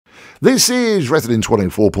This is Resident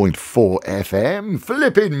 104.4 FM,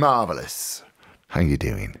 flipping marvellous. How you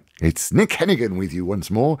doing? It's Nick Hennigan with you once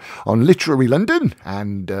more on Literary London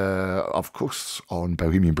and, of course, on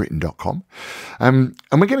bohemianbritain.com. And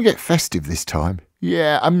we're going to get festive this time.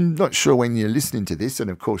 Yeah, I'm not sure when you're listening to this, and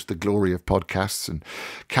of course the glory of podcasts and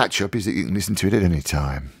catch-up is that you can listen to it at any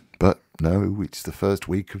time. But no, it's the first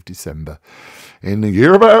week of December in the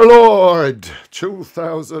year of our Lord,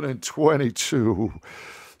 2022.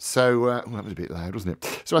 So, that was a bit loud, wasn't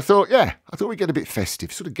it? So I thought we'd get a bit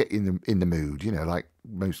festive, sort of get in the mood, you know, like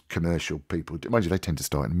most commercial people do. Mind you, they tend to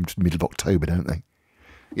start in the middle of October, don't they?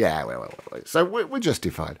 Yeah, well. So we're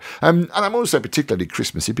justified. And I'm also particularly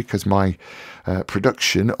Christmassy because my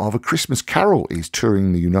production of A Christmas Carol is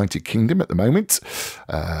touring the United Kingdom at the moment.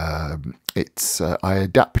 I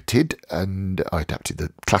adapted the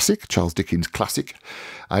classic, Charles Dickens' classic.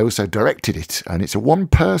 I also directed it, and it's a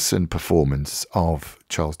one-person performance of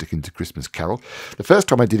Charles Dickens' A Christmas Carol. The first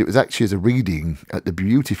time I did it was actually as a reading at the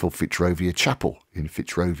beautiful Fitzrovia Chapel in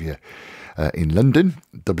Fitzrovia in London,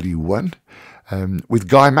 W1. With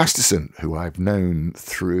Guy Masterson, who I've known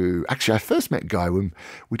through... Actually, I first met Guy when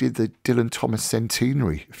we did the Dylan Thomas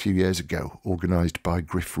Centenary a few years ago, organised by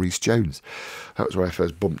Griff Rhys-Jones. That was where I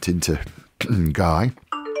first bumped into Guy.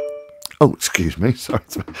 Oh, excuse me. Sorry.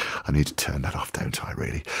 I need to turn that off, don't I,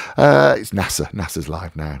 really? It's NASA. NASA's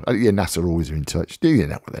live now. Yeah, NASA always are in touch. Do you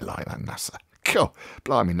know what they're like, that NASA? Cool.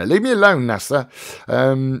 Blimey, now leave me alone, NASA.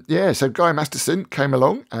 So Guy Masterson came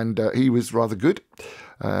along, and he was rather good.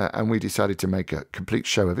 And we decided to make a complete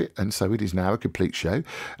show of it, and so it is now a complete show.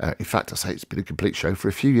 In fact, I say it's been a complete show for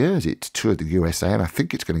a few years. It's toured the USA, and I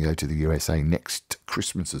think it's going to go to the USA next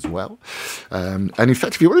Christmas as well. And in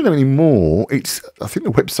fact, if you want to know any more, I think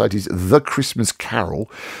the website is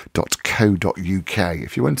thechristmascarol.co.uk.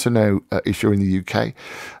 If you want to know, if you're in the UK, and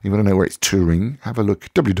you want to know where it's touring, have a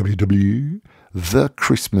look,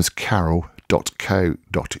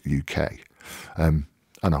 www.thechristmascarol.co.uk.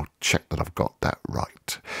 And I'll check that I've got that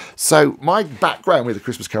right. So my background with A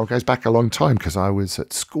Christmas Carol goes back a long time because I was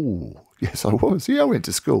at school. Yes, I was. Yeah, I went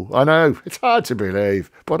to school. I know, it's hard to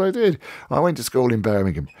believe, but I did. I went to school in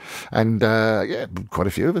Birmingham. And, quite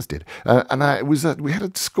a few of us did. We had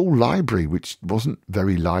a school library, which wasn't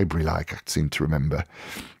very library-like, I seem to remember.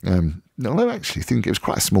 No, I actually think it was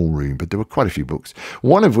quite a small room, but there were quite a few books.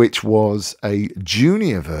 One of which was a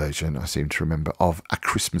junior version, I seem to remember, of A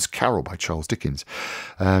Christmas Carol by Charles Dickens.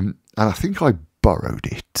 And I think I borrowed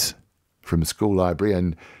it from the school library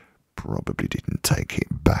and probably didn't take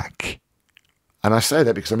it back. And I say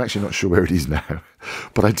that because I'm actually not sure where it is now.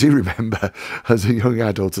 But I do remember as a young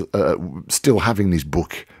adult still having this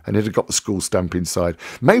book, and it had got the school stamp inside.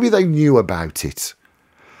 Maybe they knew about it.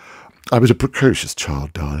 I was a precocious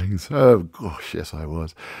child, darlings. Oh, gosh, yes, I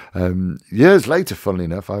was. Years later, funnily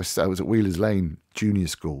enough, I was at Wheelers Lane Junior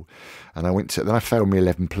School, and then I failed my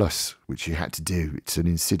 11 plus, which you had to do. It's an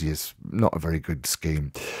insidious, not a very good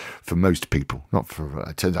scheme for most people. Not for,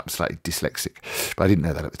 it turns out I'm slightly dyslexic, but I didn't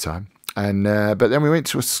know that at the time. And but then we went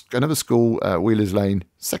to another school, Wheelers Lane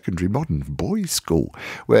Secondary Modern Boys School,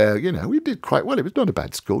 where, we did quite well. It was not a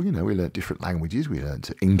bad school. We learned different languages. We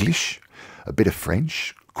learned English, a bit of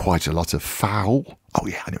French, quite a lot of foul. Oh,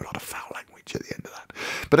 yeah, I knew a lot of foul language at the end of that.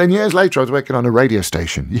 But then years later, I was working on a radio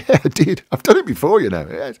station. Yeah, I did. I've done it before, Yeah,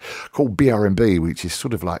 it's called BRMB, which is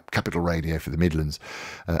sort of like Capital Radio for the Midlands.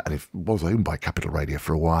 And it was owned by Capital Radio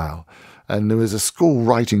for a while. And there was a school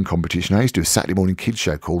writing competition. I used to do a Saturday morning kids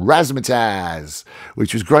show called Razzmatazz,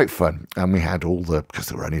 which was great fun. And we had because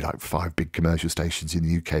there were only like 5 big commercial stations in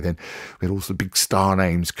the UK then, we had all the big star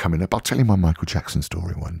names coming up. I'll tell you my Michael Jackson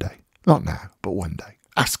story one day. Not now, but one day.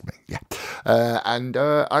 Ask me, yeah.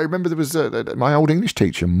 I remember there was my old English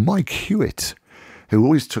teacher, Mike Hewitt, who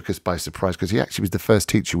always took us by surprise because he actually was the first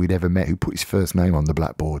teacher we'd ever met who put his first name on the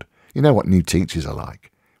blackboard. You know what new teachers are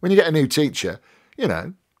like. When you get a new teacher,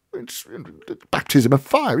 it's baptism of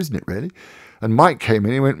fire, isn't it, really? And Mike came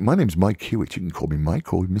in, he went, "My name's Mike Hewitt. You can call me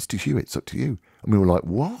Mike or Mr. Hewitt. It's up to you." And we were like,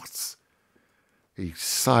 "What?" He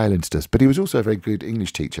silenced us. But he was also a very good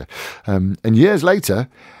English teacher. And years later,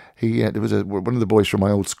 there was one of the boys from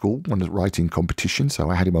my old school won a writing competition, so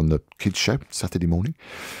I had him on the kids' show Saturday morning.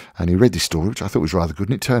 And he read this story, which I thought was rather good,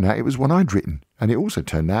 and it turned out it was one I'd written. And it also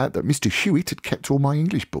turned out that Mr. Hewitt had kept all my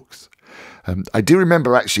English books. I do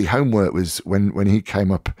remember actually homework was when he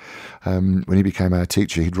came up, when he became our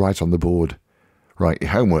teacher, he'd write on the board, "Right,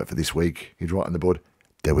 your homework for this week," he'd write on the board,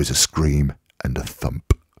 "There was a scream and a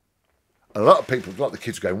thump." A lot of the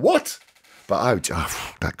kids were going, "What?" But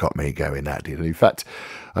that got me going, that did. In fact,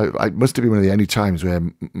 I must have been one of the only times where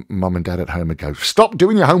mum and dad at home would go, "Stop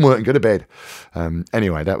doing your homework and go to bed."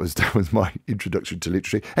 Anyway, that was my introduction to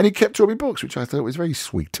literature. And he kept all my books, which I thought was very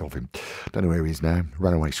sweet of him. Don't know where he is now.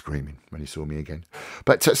 Ran away screaming when he saw me again.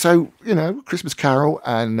 But so, Christmas Carol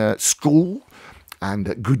and school.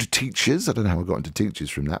 And good teachers. I don't know how I got into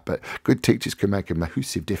teachers from that, but good teachers can make a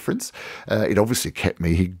massive difference. It obviously kept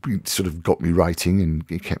me, he sort of got me writing, and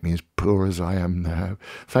he kept me as poor as I am now.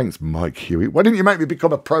 Thanks, Mike Hewitt. Why didn't you make me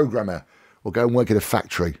become a programmer or go and work at a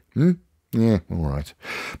factory? Yeah, all right.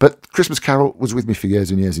 But Christmas Carol was with me for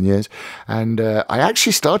years and years and years. And I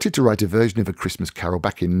actually started to write a version of A Christmas Carol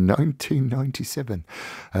back in 1997.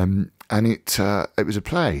 And it was a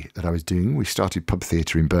play that I was doing. We started pub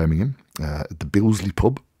theatre in Birmingham, at the Billesley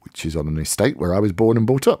pub, which is on an estate where I was born and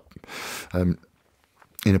brought up,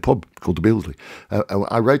 in a pub called the Billesley.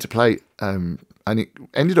 I wrote a play, and it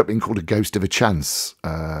ended up being called A Ghost of a Chance.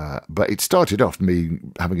 But it started off me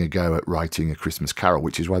having a go at writing A Christmas Carol,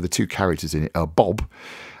 which is why the two characters in it are Bob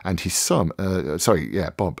and his son.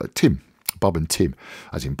 Tim. Bob and Tim,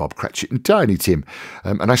 as in Bob Cratchit and Tiny Tim.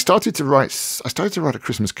 And I started to write A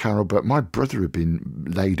Christmas Carol, but my brother had been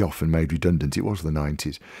laid off and made redundant. It was the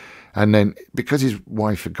 90s. And then, because his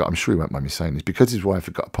wife had got, I'm sure he won't mind me saying this, because his wife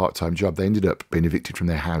had got a part-time job, they ended up being evicted from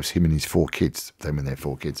their house, him and his 4 kids, them and their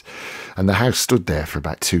 4 kids. And the house stood there for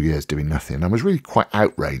about 2 years doing nothing. And I was really quite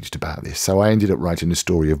outraged about this. So I ended up writing the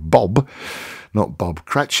story of Bob, not Bob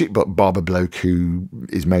Cratchit, but Bob, a bloke who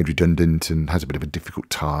is made redundant and has a bit of a difficult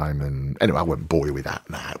time. And anyway, I won't bore you with that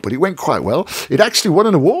now, but it went quite well. It actually won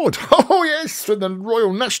an award. Oh, yes, from the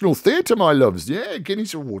Royal National Theatre, my loves. Yeah,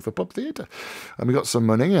 Guinness Award for Pub Theatre. And we got some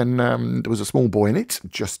money, and there was a small boy in it,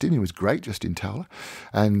 Justin, who was great, Justin Towler,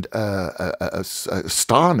 and a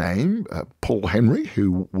star name, Paul Henry,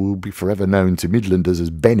 who will be forever known to Midlanders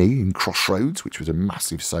as Benny in Crossroads, which was a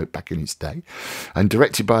massive soap back in its day, and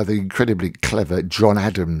directed by the incredibly clever John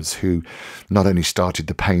Adams, who not only started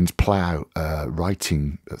the Payne's Plough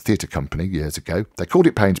writing theatre company years ago. They called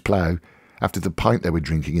it Payne's Plough after the pint they were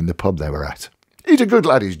drinking in the pub they were at. He's a good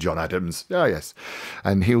lad, is John Adams. Oh, yes.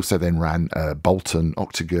 And he also then ran Bolton,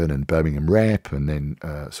 Octagon and Birmingham Rep, and then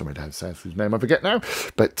somewhere down south, whose name I forget now.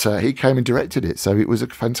 But he came and directed it, so it was a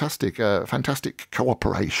fantastic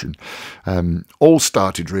cooperation. All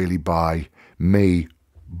started really by me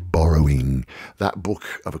borrowing that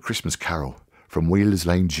book of A Christmas Carol from Wheelers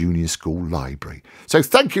Lane Junior School Library. So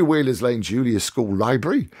thank you, Wheelers Lane Junior School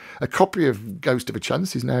Library. A copy of Ghost of a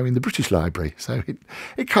Chance is now in the British Library. So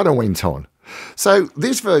it kind of went on. So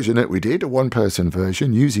this version that we did, a one-person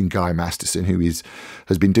version, using Guy Masterson, who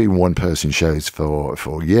has been doing one-person shows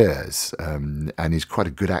for years, and is quite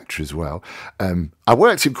a good actor as well. I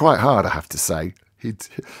worked him quite hard, I have to say.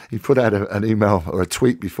 He put out an email or a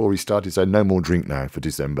tweet before he started saying no more drink now for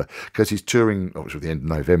December, because he's touring, it was at the end of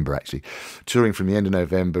November actually, touring from the end of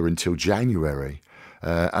November until January.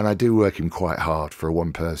 And I do work him quite hard for a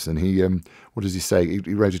one person. He, what does he say?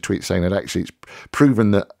 He wrote a tweet saying that actually it's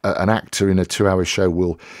proven that an actor in a 2-hour show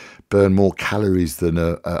will burn more calories than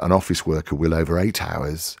an office worker will over 8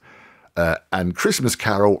 hours. And Christmas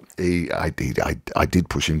Carol, I did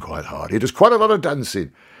push him quite hard. He does quite a lot of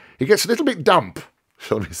dancing. He gets a little bit dump,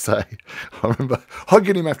 shall we say. I remember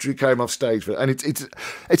hugging him after he came off stage. And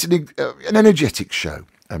it's an energetic show.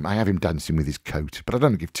 I have him dancing with his coat, but I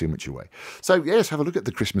don't give too much away. So, yes, have a look at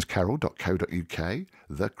thechristmascarol.co.uk,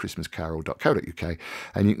 thechristmascarol.co.uk,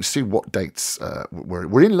 and you can see what dates.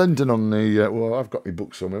 We're in London on the, well, I've got my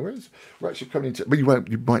book somewhere. We're actually coming into, but you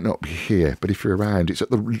might not be here, but if you're around, it's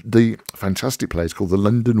at the fantastic place called the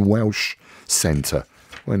London Welsh Centre.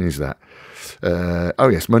 When is that? Oh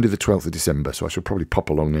yes, Monday the 12th of December, so I shall probably pop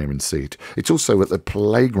along there and see it. It's also at the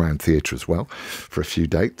Playground Theatre as well for a few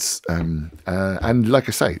dates, and like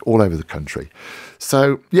I say, all over the country.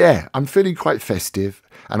 So yeah, I'm feeling quite festive,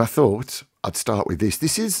 and I thought I'd start with this.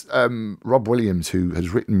 This is Rob Williams, who has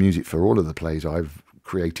written music for all of the plays I've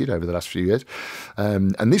created over the last few years,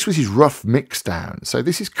 and this was his rough mix down. So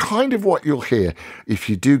this is kind of what you'll hear if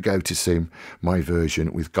you do go to see my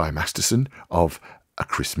version with Guy Masterson of A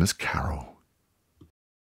Christmas Carol.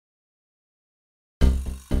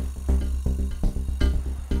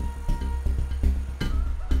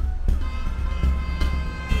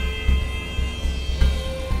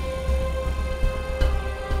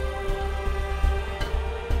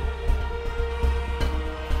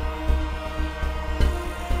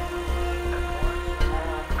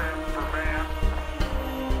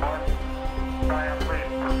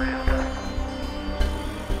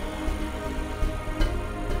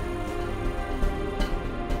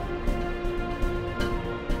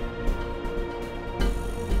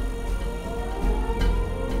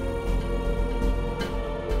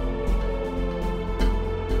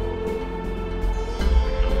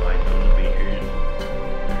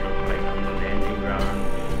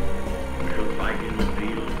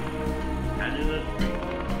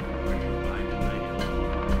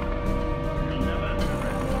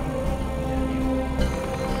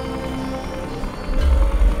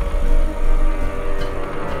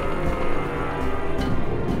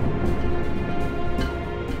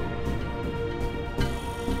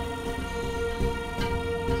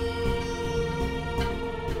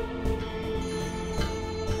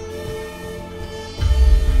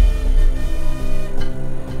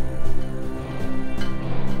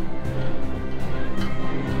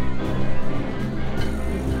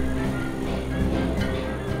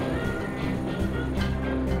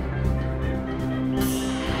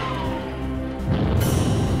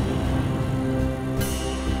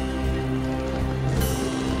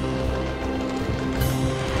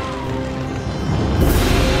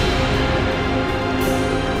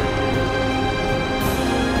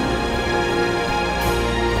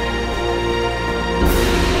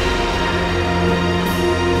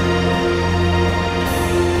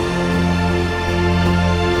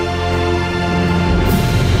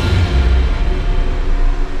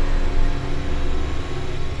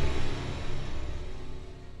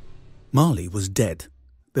 Marley was dead.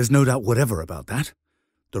 There's no doubt whatever about that.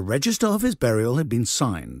 The register of his burial had been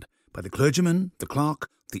signed by the clergyman, the clerk,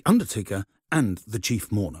 the undertaker, and the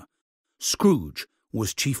chief mourner. Scrooge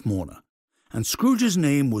was chief mourner, and Scrooge's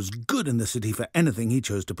name was good in the city for anything he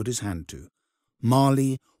chose to put his hand to.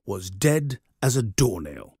 Marley was dead as a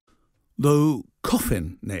doornail, though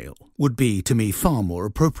coffin nail would be, to me, far more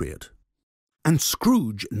appropriate. And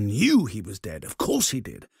Scrooge knew he was dead. Of course he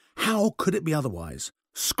did. How could it be otherwise?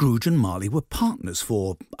 Scrooge and Marley were partners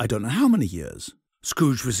for I don't know how many years.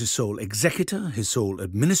 Scrooge was his sole executor, his sole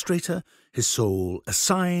administrator, his sole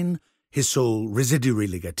assign, his sole residuary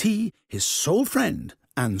legatee, his sole friend,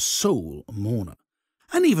 and sole mourner.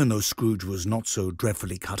 And even though Scrooge was not so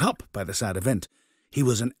dreadfully cut up by the sad event, he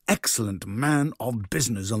was an excellent man of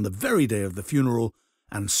business on the very day of the funeral,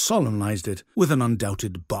 and solemnized it with an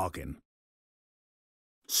undoubted bargain.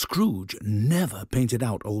 Scrooge never painted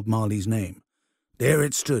out old Marley's name. There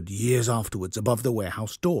it stood years afterwards above the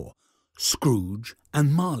warehouse door, Scrooge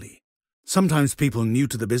and Marley. Sometimes people new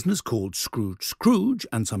to the business called Scrooge Scrooge,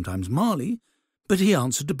 and sometimes Marley, but he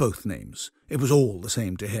answered to both names. It was all the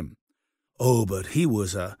same to him. Oh, but he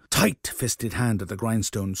was a tight-fisted hand at the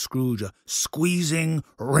grindstone, Scrooge, a squeezing,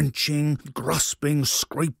 wrenching, grasping,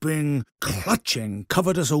 scraping, clutching,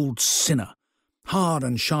 covetous old sinner, hard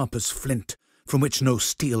and sharp as flint, from which no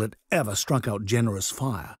steel had ever struck out generous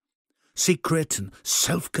fire. Secret and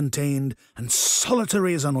self-contained and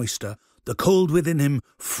solitary as an oyster, the cold within him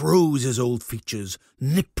froze his old features,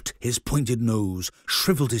 nipped his pointed nose,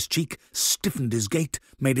 shrivelled his cheek, stiffened his gait,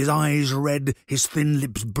 made his eyes red, his thin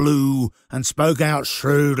lips blue, and spoke out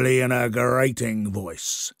shrewdly in a grating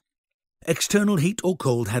voice. External heat or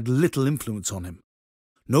cold had little influence on him.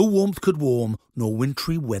 No warmth could warm, nor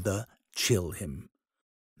wintry weather chill him.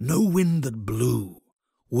 No wind that blew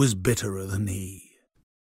was bitterer than he.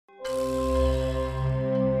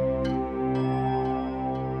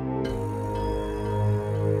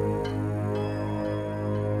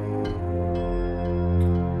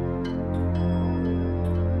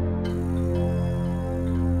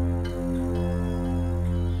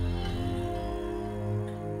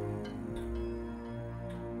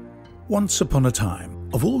 Once upon a time,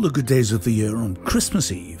 of all the good days of the year on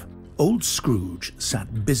Christmas Eve, old Scrooge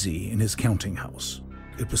sat busy in his counting house.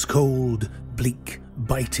 It was cold, bleak,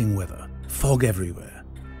 biting weather, fog everywhere.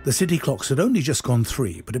 The city clocks had only just gone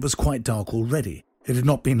 3, but it was quite dark already. It had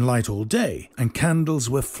not been light all day, and candles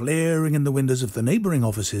were flaring in the windows of the neighbouring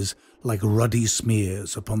offices like ruddy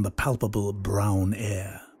smears upon the palpable brown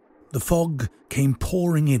air. The fog came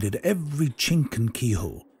pouring in at every chink and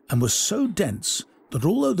keyhole, and was so dense that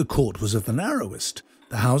although the court was of the narrowest,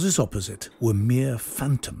 the houses opposite were mere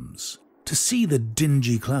phantoms. To see the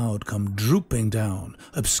dingy cloud come drooping down,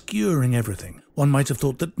 obscuring everything, one might have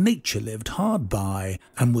thought that nature lived hard by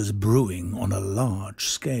and was brewing on a large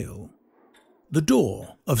scale. The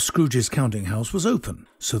door of Scrooge's counting house was open,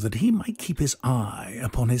 so that he might keep his eye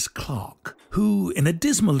upon his clerk, who, in a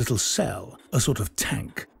dismal little cell, a sort of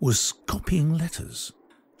tank, was copying letters.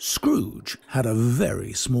 Scrooge had a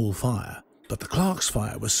very small fire, but the clerk's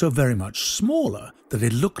fire was so very much smaller that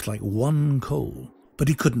it looked like one coal. But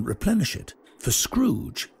he couldn't replenish it, for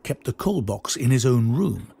Scrooge kept the coal box in his own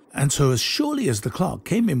room, and so as surely as the clerk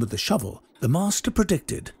came in with the shovel, the master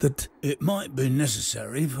predicted that it might be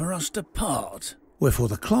necessary for us to part. Wherefore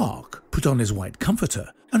the clerk put on his white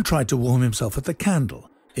comforter and tried to warm himself at the candle,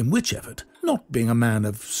 in which effort, not being a man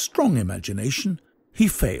of strong imagination, he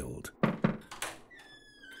failed.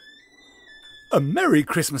 "A Merry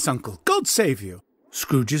Christmas, Uncle! God save you!"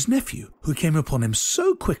 Scrooge's nephew, who came upon him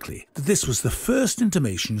so quickly that this was the first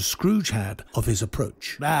intimation Scrooge had of his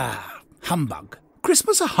approach. "Ah, humbug!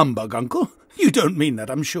 Christmas a humbug, Uncle? You don't mean that,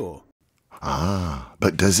 I'm sure." "Ah,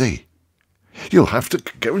 but does he? You'll have to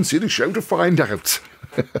go and see the show to find out."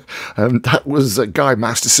 That was Guy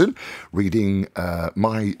Masterson reading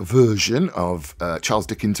my version of Charles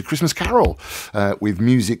Dickens' A Christmas Carol with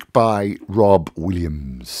music by Rob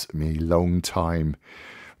Williams, me long-time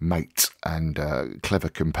mate and clever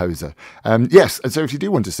composer. Yes, and so if you do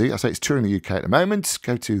want to see, I say it's touring the UK at the moment,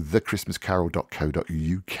 go to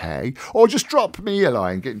thechristmascarol.co.uk or just drop me a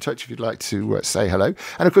line, get in touch if you'd like to say hello.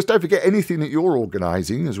 And of course, don't forget anything that you're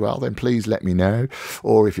organising as well, then please let me know.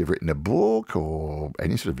 Or if you've written a book or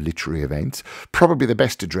any sort of literary event, probably the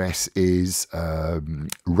best address is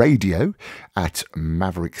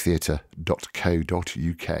radio@mavericktheatre.co.uk.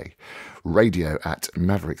 radio@mavericktheatre.co.uk.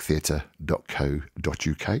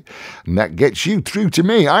 radio@mavericktheatre.co.uk. And that gets you through to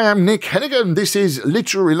me. I am Nick Hennigan. This is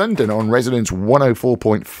Literary London on Resonance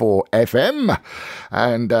 104.4 FM.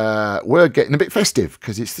 And we're getting a bit festive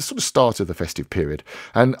because it's the sort of start of the festive period.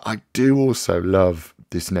 And I do also love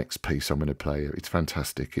this next piece I'm going to play. It's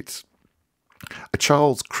fantastic. It's A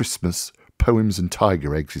Child's Christmas, Poems and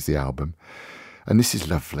Tiger Eggs is the album. And this is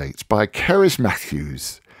lovely. It's by Cerys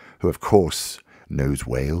Matthews, who, of course, knows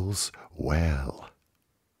Wales well.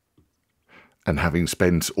 And having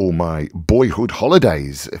spent all my boyhood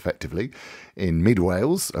holidays, effectively, in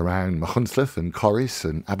mid-Wales, around Machynlleth and Corris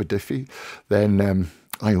and Aberdyfi, then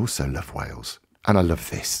I also love Wales. And I love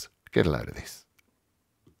this. Get a load of this.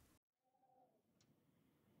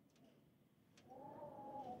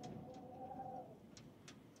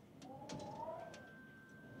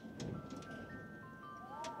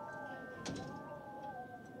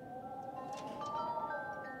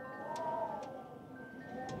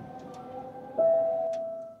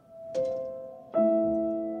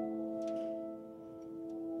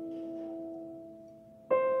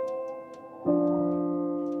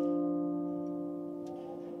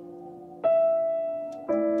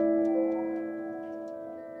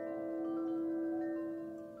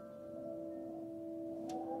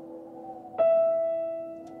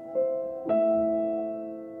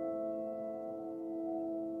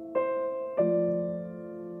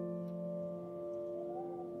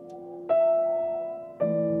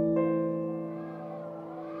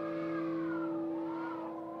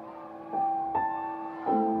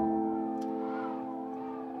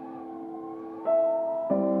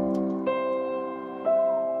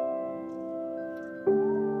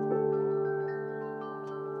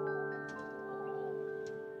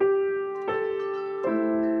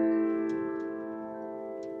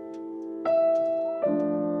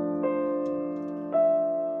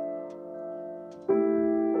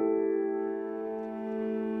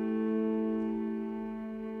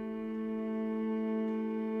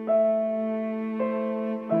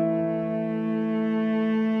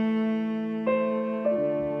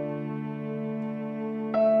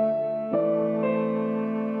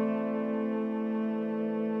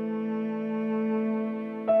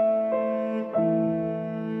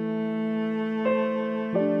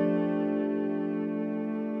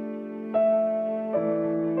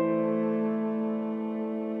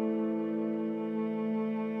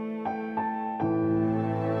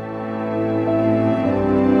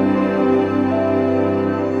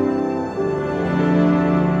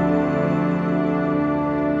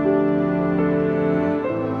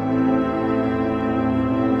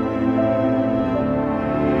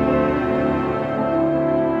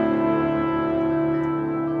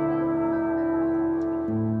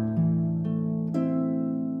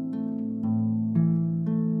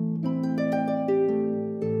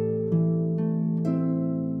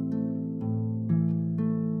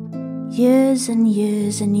 Years and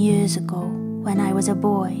years and years ago, when I was a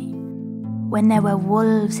boy, when there were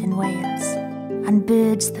wolves in Wales, and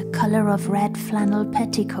birds the colour of red flannel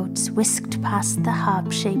petticoats whisked past the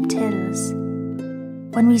harp-shaped hills,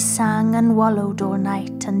 when we sang and wallowed all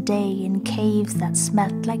night and day in caves that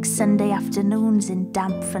smelt like Sunday afternoons in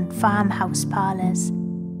damp front farmhouse parlours,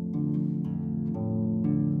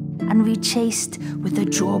 and we chased with the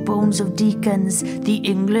jawbones of Dickens the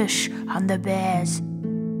English and the bears.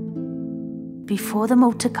 Before the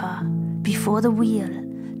motor car, before the wheel,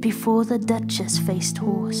 before the Duchess-faced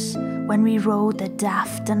horse, when we rode the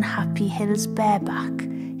daft and happy hills bareback,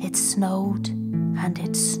 it snowed and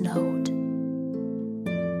it snowed.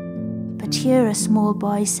 But here a small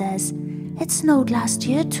boy says, "It snowed last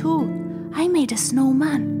year too. I made a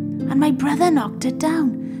snowman, and my brother knocked it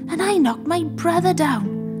down, and I knocked my brother down,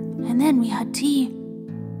 and then we had tea."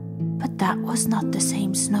 But that was not the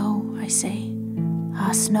same snow, I say.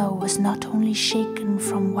 Our snow was not only shaken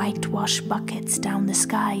from whitewash buckets down the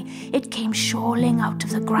sky, it came shoaling out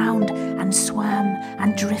of the ground and swam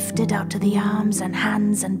and drifted out to the arms and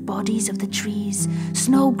hands and bodies of the trees.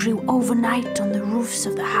 Snow grew overnight on the roofs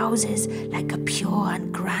of the houses like a pure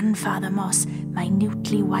and grandfather moss,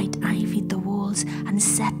 minutely white-ivied the walls and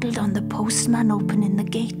settled on the postman opening the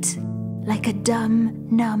gate. Like a dumb,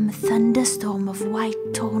 numb thunderstorm of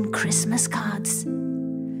white-torn Christmas cards.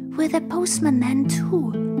 Were the postmen then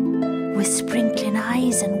too? With sprinkling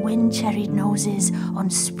eyes and wind-cherried noses, on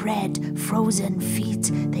spread, frozen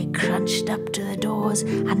feet, they crunched up to the doors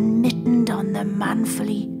and mittened on them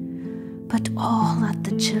manfully. But all that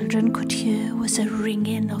the children could hear was a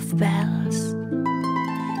ringing of bells.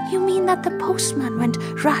 "You mean that the postman went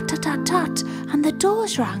rat-a-tat-tat and the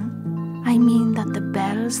doors rang?" I mean that the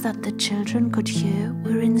bells that the children could hear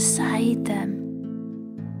were inside them.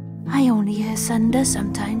 I only hear thunder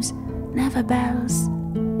sometimes, never bells.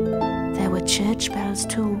 There were church bells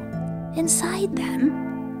too, inside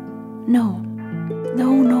them. No,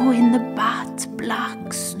 in the bat,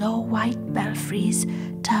 black, snow-white belfries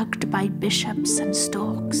tugged by bishops and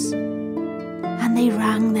storks. And they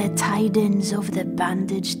rang their tidings over the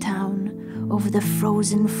bandaged town, over the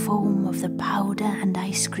frozen foam of the powder and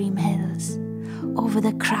ice cream hills, over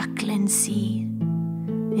the crackling sea.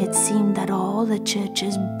 It seemed that all the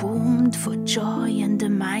churches boomed for joy under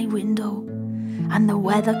my window, and the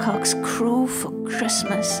weathercocks crew for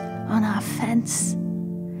Christmas on our fence.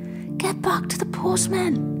 Get back to the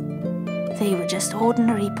postmen. They were just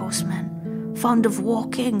ordinary postmen, fond of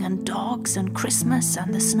walking and dogs and Christmas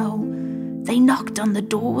and the snow. They knocked on the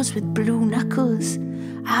doors with blue knuckles.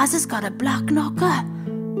 Ours has got a black knocker.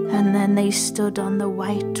 And then they stood on the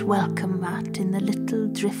white welcome mat in the little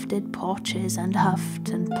drifted porches and huffed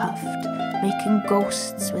and puffed, making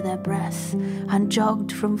ghosts with their breath, and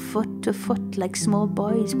jogged from foot to foot like small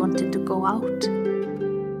boys wanted to go out.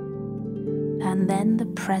 And then the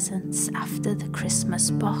presents after the Christmas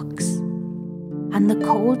box. And the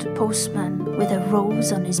cold postman, with a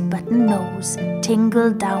rose on his button nose,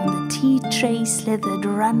 tingled down the tea-tray slithered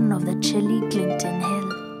run of the chilly glinting hill.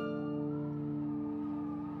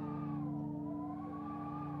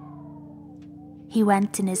 He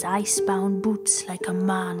went in his ice-bound boots like a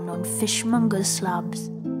man on fishmonger's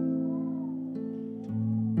slabs.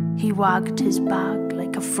 He wagged his bag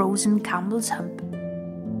like a frozen camel's hump,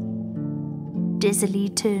 dizzily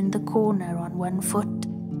turned the corner on one foot,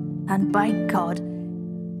 and by God,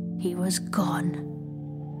 he was gone.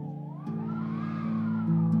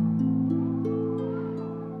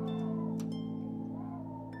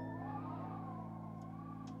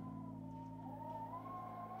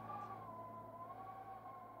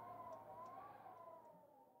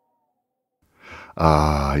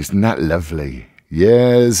 Ah, isn't that lovely?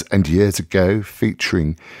 Years and years ago,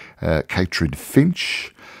 featuring Catherine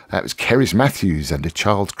Finch. That was Cerys Matthews and A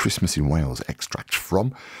Child's Christmas in Wales, extract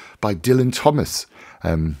from, by Dylan Thomas.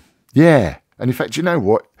 Yeah, and in fact, you know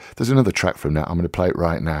what? There's another track from that. I'm going to play it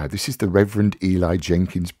right now. This is the Reverend Eli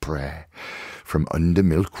Jenkins Prayer from Under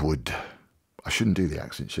Milkwood. I shouldn't do the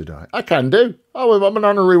accent, should I? I can do. Oh, I'm an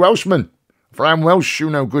honorary Welshman. For I am Welsh, you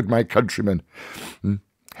no good, my countrymen.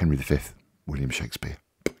 Henry V, William Shakespeare.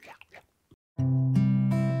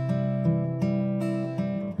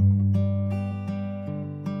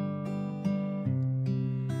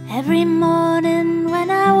 Every morning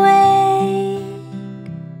when I wake,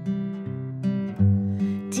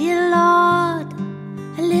 dear Lord,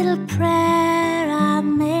 a little prayer I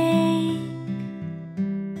make.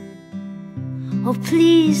 Oh,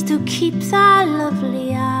 please do keep thy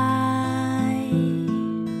lovely eye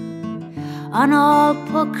on all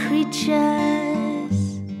poor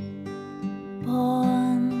creatures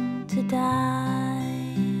born to die.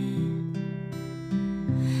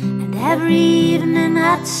 And every evening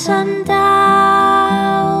at sundown,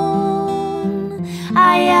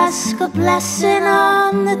 I ask a blessing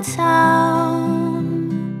on the town,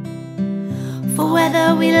 for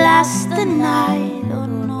whether we last the night or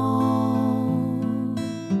no,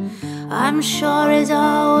 I'm sure is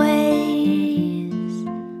always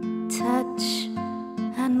touch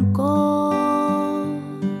and go.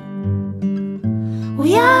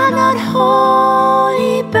 We are not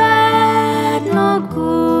holy, bad, nor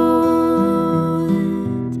good,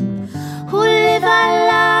 who live our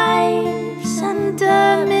lives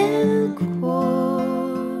under milkwood.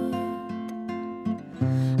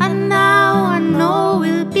 And now I know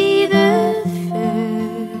we'll be the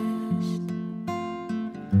first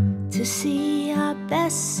to see our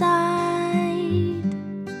best side,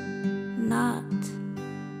 not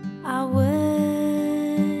our worst.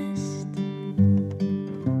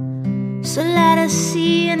 So let us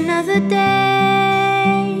see another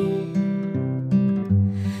day.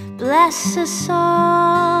 Bless us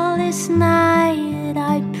all this night,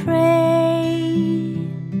 I pray.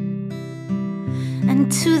 And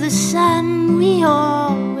to the sun we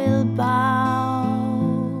all will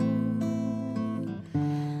bow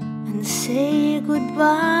and say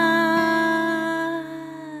goodbye.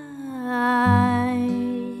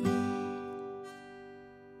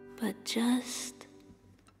 But just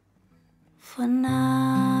for now,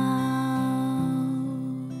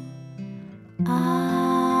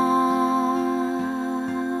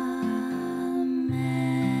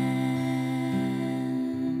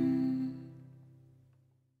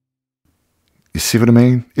 You see what I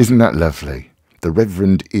mean? Isn't that lovely? the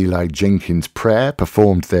Reverend Eli Jenkins Prayer,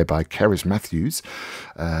 performed there by Cerys Matthews.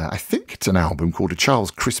 I think it's an album called A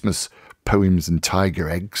Child's Christmas Poems and Tiger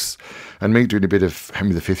Eggs, and me doing a bit of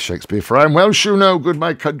Henry V Shakespeare, for I am Welsh, you know, good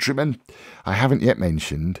my countrymen. I haven't yet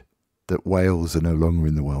mentioned that Wales are no longer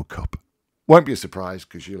in the World Cup. Won't be a surprise,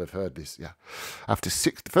 because you'll have heard this, yeah. After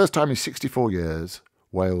the first time in 64 years,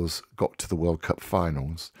 Wales got to the World Cup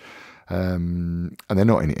finals, and they're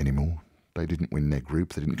not in it anymore. They didn't win their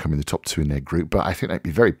group. They didn't come in the top 2 in their group, but I think they'd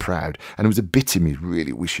be very proud. And it was a bit in me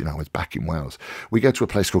really wishing I was back in Wales. We go to a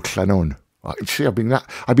place called Llanon. See, I've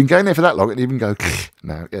been going there for that long and even go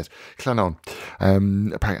now. Yes, Llanon.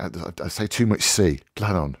 Apparently, I say too much C.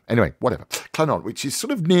 Llanon. Anyway, whatever. Llanon, which is sort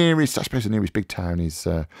of nearest, I suppose, the nearest big town is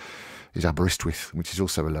Aberystwyth, which is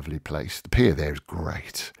also a lovely place. The pier there is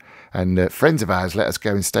great. And friends of ours let us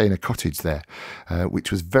go and stay in a cottage there, which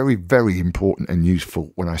was very, very important and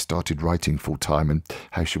useful when I started writing full time. And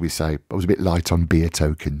how should we say, I was a bit light on beer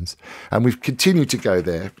tokens. And we've continued to go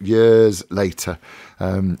there years later.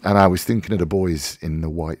 And I was thinking of the boys in the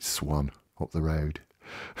White Swan up the road.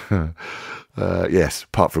 Yes,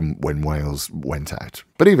 apart from when Wales went out.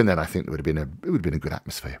 But even then, I think it would have been a good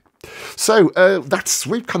atmosphere. So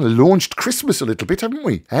we've kind of launched Christmas a little bit, haven't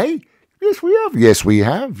we? Hey? Yes, we have. Yes, we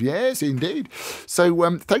have. Yes, indeed.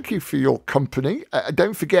 So thank you for your company.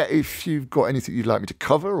 Don't forget, if you've got anything you'd like me to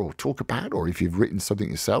cover or talk about, or if you've written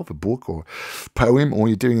something yourself, a book or poem, or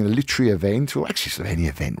you're doing a literary event, or actually sort of any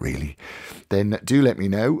event really, then do let me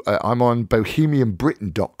know. I'm on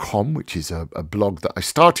bohemianbritain.com, which is a blog that I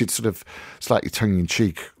started sort of slightly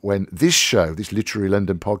tongue-in-cheek when this show, this Literary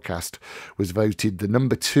London podcast, was voted the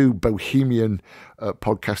number 2 Bohemian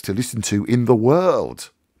podcast to listen to in the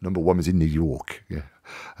world. Number 1 was in New York, yeah.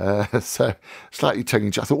 So slightly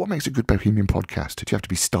tongue-in-cheek. I thought, what makes a good Bohemian podcast? Do you have to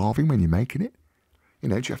be starving when you're making it? You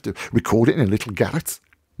know, do you have to record it in a little garret?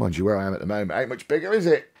 Mind you, where I am at the moment, ain't much bigger, is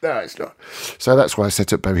it? No, it's not. So that's why I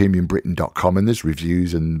set up bohemianbritain.com, and there's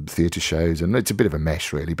reviews and theatre shows, and it's a bit of a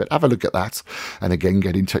mess, really. But have a look at that. And again,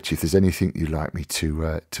 get in touch if there's anything you'd like me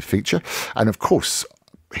to feature. And of course,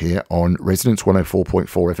 here on Resonance 104.4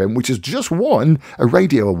 FM, which has just won a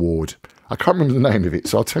radio award. I can't remember the name of it,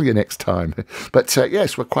 so I'll tell you next time. But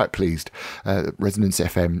yes, we're quite pleased. Resonance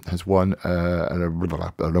FM has won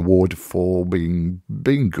an award for being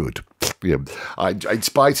good. Yeah, in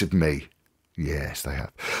spite of me. Yes, they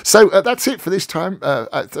have. So that's it for this time.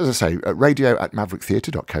 As I say,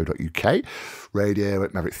 radio@mavericktheatre.co.uk,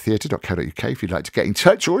 radio@mavericktheatre.co.uk if you'd like to get in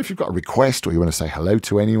touch, or if you've got a request, or you want to say hello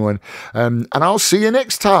to anyone. And I'll see you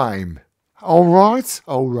next time. All right.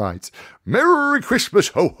 Merry Christmas,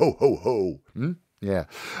 ho, ho, ho, ho. Yeah.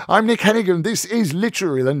 I'm Nick Hennigan. This is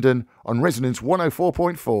Literary London on Resonance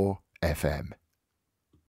 104.4 FM.